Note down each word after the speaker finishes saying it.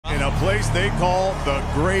place they call the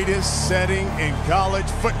greatest setting in college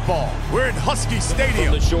football. We're in Husky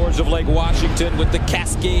Stadium. From the shores of Lake Washington with the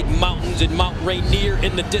Cascade Mountains and Mount Rainier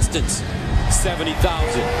in the distance.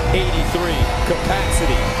 70,083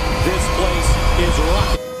 capacity. This place is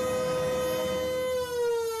rocking.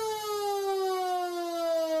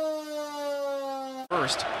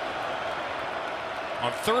 First,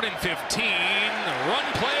 on 3rd and 15, a run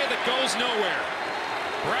play that goes nowhere.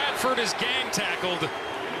 Bradford is gang tackled.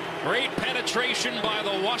 Great penetration by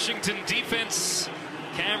the Washington defense.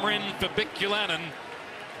 Cameron Fabiculanen.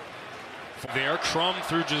 There, Crum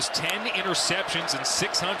threw just 10 interceptions and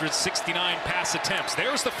 669 pass attempts.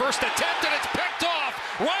 There's the first attempt, and it's picked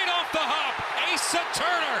off right off the hop. Asa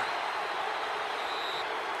Turner.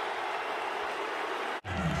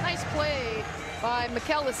 Nice play by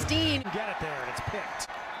McEllisteen. Get it there, and it's picked.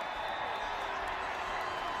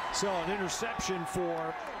 So an interception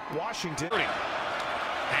for Washington.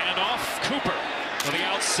 Hand off, Cooper to the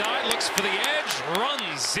outside, looks for the edge,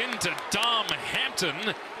 runs into Dom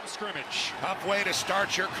Hampton. Scrimmage. Tough way to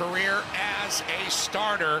start your career as a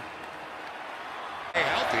starter. Stay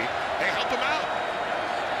healthy, they help him out.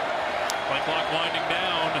 Play clock winding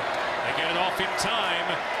down. They get it off in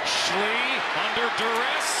time. Schlee under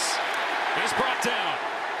duress is brought down.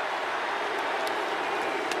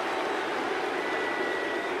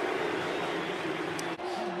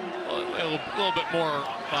 A little bit more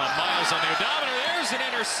miles on the odometer. There's an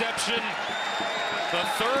interception. The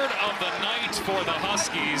third of the night for the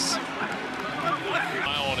Huskies.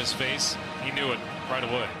 Smile on his face. He knew it right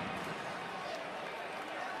away.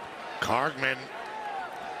 Cargman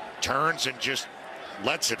turns and just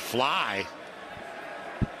lets it fly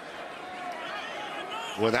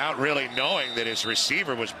without really knowing that his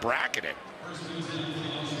receiver was bracketing.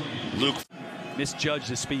 Luke misjudged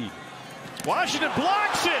the speed. Washington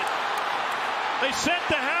blocks it. They set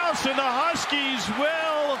the house, and the Huskies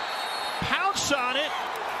will pounce on it,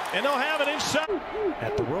 and they'll have it inside.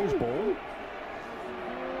 At the Rose Bowl.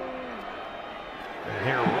 And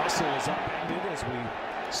here Russell is upended as we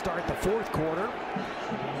start the fourth quarter.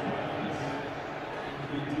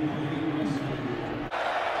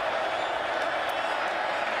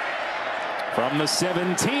 From the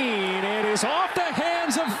 17, it is off the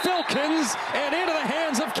hands of Filkins and into the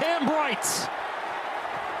hands of Cam Bright.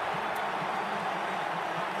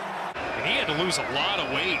 And he had to lose a lot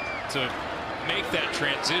of weight to make that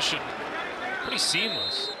transition. Pretty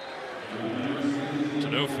seamless.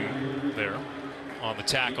 Sanofi there on the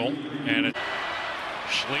tackle, and it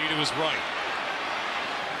Schlee to his right.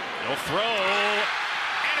 No throw,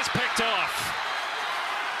 and it's picked off.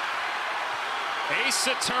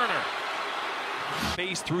 Asa Turner.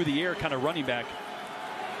 Face through the air, kind of running back.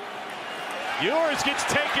 Yours gets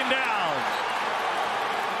taken down.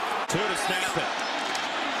 Two to snap it.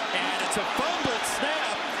 And it's a fumbled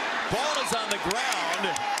snap. Ball is on the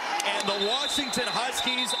ground, and the Washington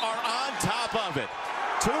Huskies are on top of it.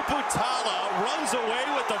 Tuputala runs away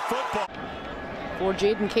with the football. For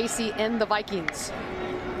Jaden Casey and the Vikings.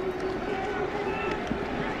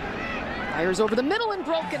 Fires over the middle and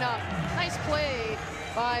broken up. Nice play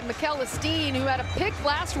by McEllisteen, who had a pick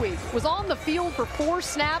last week, was on the field for 4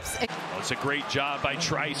 snaps. Well, it's a great job by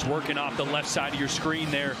Trice working off the left side of your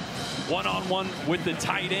screen there. One-on-one with the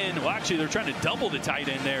tight end. Well, actually, they're trying to double the tight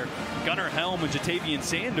end there. Gunnar Helm and Jatavian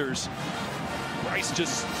Sanders. Trice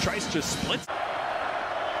just splits.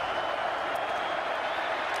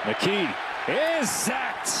 McKee is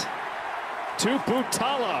sacked.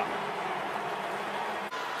 Tuputala.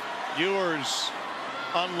 Yours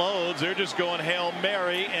unloads. They're just going Hail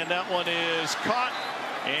Mary, and that one is caught,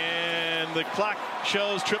 and the clock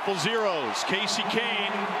shows triple zeros. Casey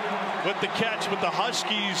Kane with the catch, with the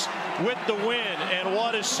Huskies with the win. And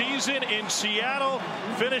what a season in Seattle,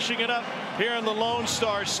 finishing it up here in the Lone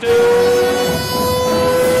Star State.